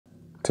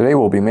Today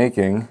we'll be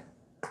making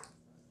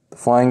the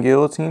Flying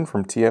Guillotine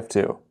from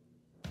TF2.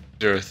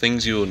 There are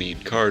things you will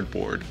need: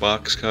 cardboard,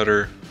 box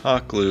cutter,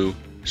 hot glue,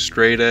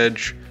 straight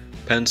edge,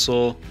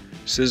 pencil,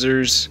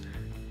 scissors,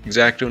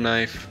 X-acto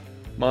knife,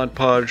 Mod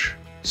Podge,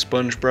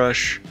 sponge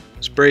brush,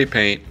 spray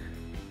paint,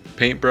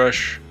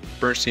 paintbrush,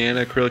 burnt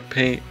Sienna acrylic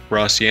paint,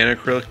 raw Sienna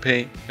acrylic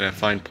paint, and a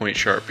fine point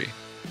Sharpie.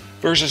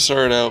 First I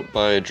started out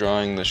by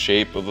drawing the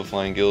shape of the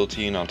Flying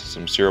Guillotine onto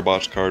some zero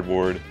box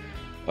cardboard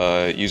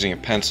using a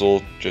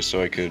pencil just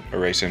so I could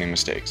erase any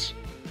mistakes.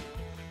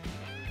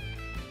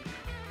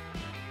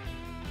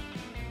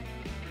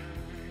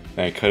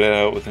 Then I cut it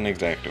out with an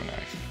X-acto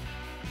knife.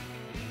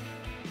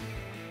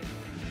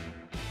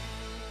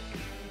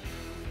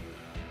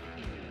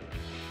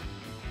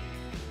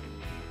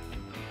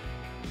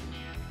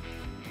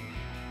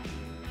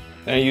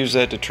 Then I used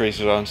that to trace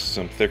it onto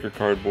some thicker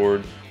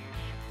cardboard.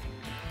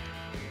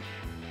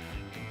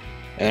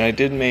 And I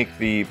did make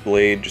the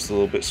blade just a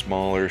little bit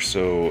smaller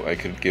so I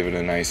could give it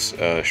a nice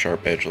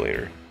sharp edge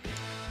later.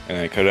 And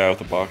I cut it out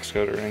with a box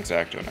cutter and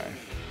X-acto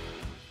knife.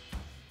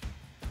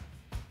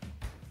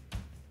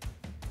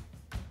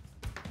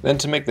 Then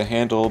to make the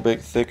handle a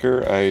bit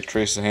thicker, I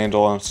traced the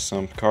handle onto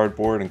some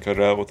cardboard and cut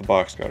it out with a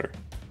box cutter.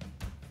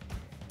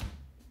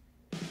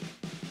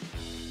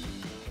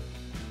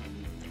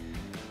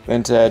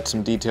 Then to add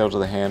some detail to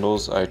the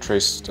handles, I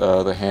traced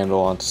the handle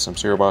onto some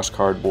zero box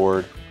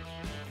cardboard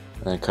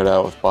and then cut it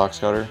out with box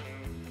cutter.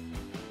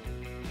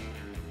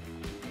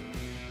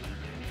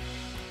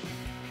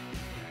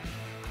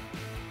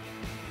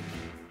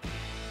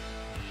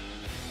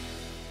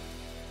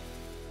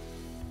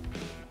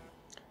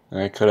 And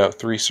I cut out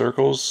 3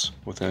 circles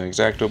with an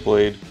X-acto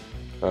blade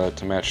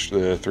to match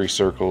the 3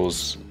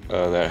 circles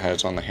that it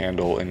has on the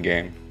handle in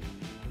game.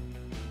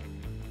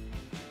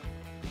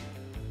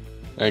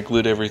 I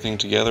glued everything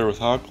together with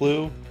hot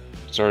glue,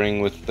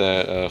 starting with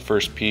that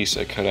first piece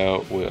I cut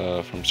out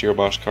from zero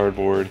box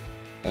cardboard,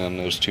 and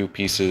those 2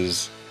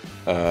 pieces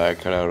I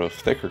cut out of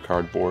thicker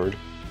cardboard.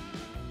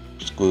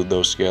 Just glued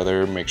those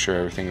together, make sure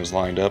everything is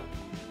lined up.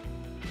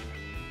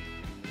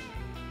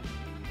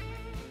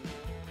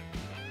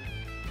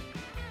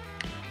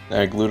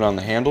 Then I glued on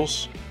the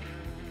handles.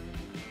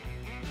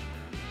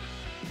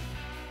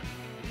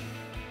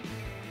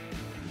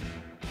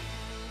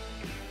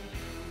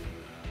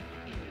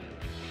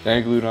 Then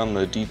I glued on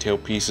the detail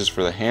pieces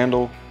for the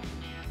handle.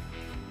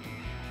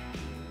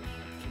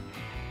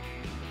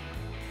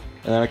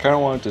 And then I kind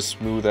of wanted to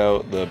smooth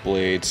out the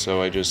blade,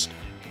 so I just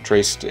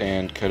traced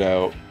and cut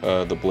out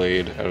the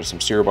blade out of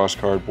some zero box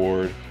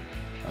cardboard.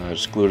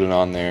 Just glued it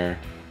on there,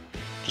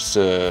 just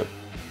to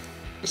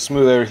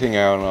smooth everything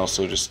out and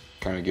also just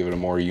kind of give it a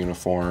more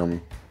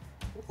uniform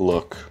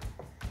look.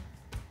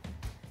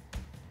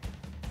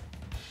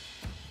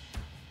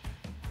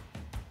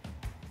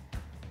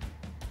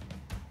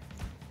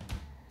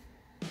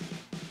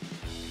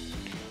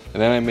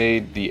 And then I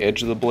made the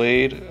edge of the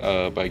blade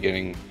by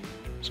getting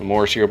some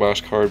more zero box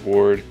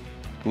cardboard,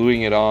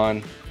 gluing it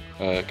on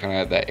kind of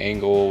at that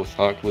angle with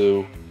hot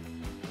glue.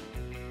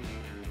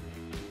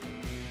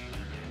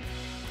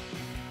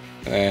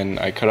 And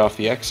I cut off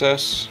the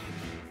excess.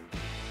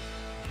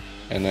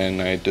 And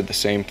then I did the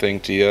same thing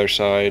to the other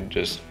side,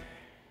 just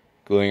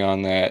gluing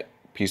on that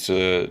piece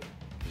of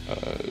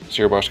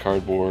zero box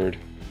cardboard,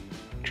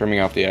 trimming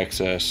off the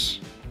excess,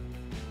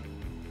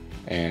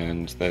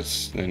 and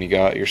then you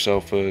got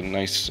yourself a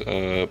nice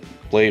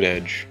blade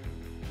edge.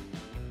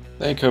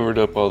 Then I covered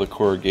up all the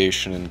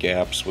corrugation and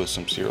gaps with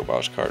some zero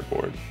box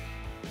cardboard.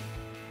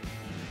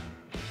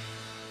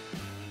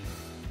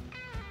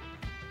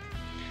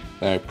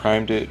 Then I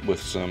primed it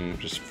with some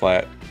just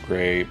flat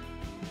gray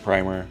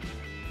primer.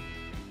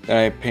 Then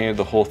I painted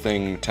the whole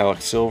thing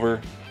metallic silver.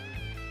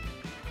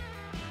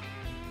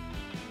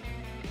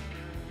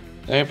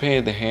 Then I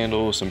painted the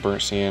handle with some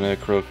burnt Sienna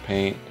acrylic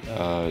paint.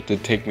 It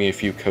did take me a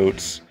few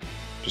coats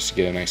just to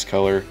get a nice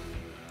color.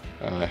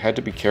 I had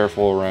to be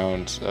careful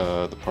around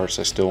the parts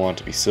I still want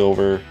to be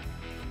silver.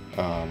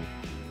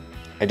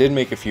 I did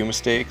make a few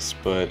mistakes,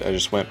 but I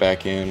just went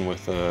back in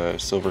with a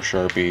silver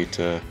Sharpie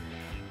to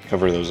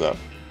cover those up.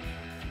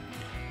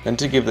 Then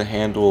to give the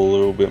handle a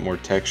little bit more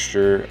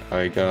texture,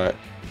 I got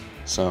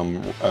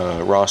some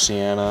raw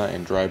Sienna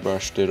and dry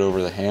brushed it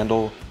over the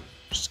handle,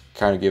 just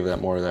kind of give that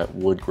more of that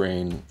wood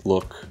grain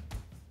look.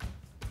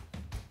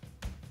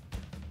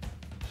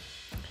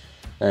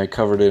 And I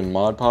covered it in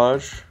Mod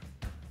Podge,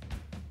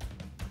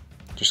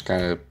 just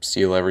kind of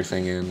seal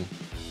everything in.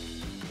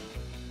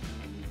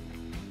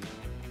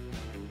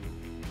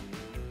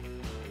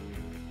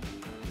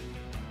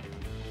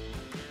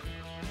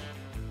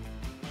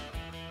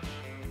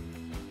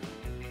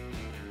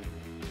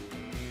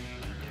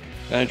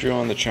 Then I drew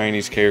on the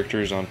Chinese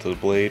characters onto the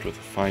blade with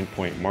a fine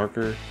point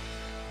marker.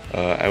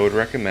 I would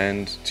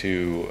recommend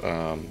to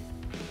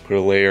put a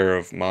layer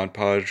of Mod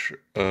Podge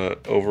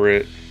over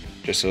it,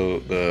 just so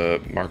the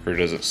marker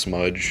doesn't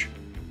smudge.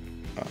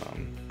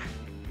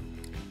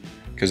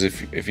 Because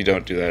if you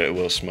don't do that, it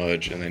will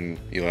smudge, and then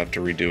you'll have to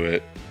redo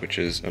it, which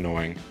is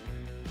annoying.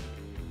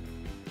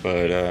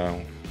 But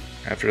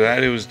after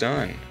that, it was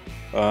done.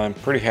 I'm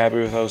pretty happy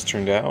with how this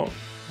turned out.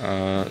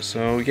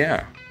 So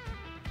yeah,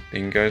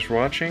 thank you guys for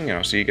watching, and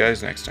I'll see you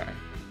guys next time.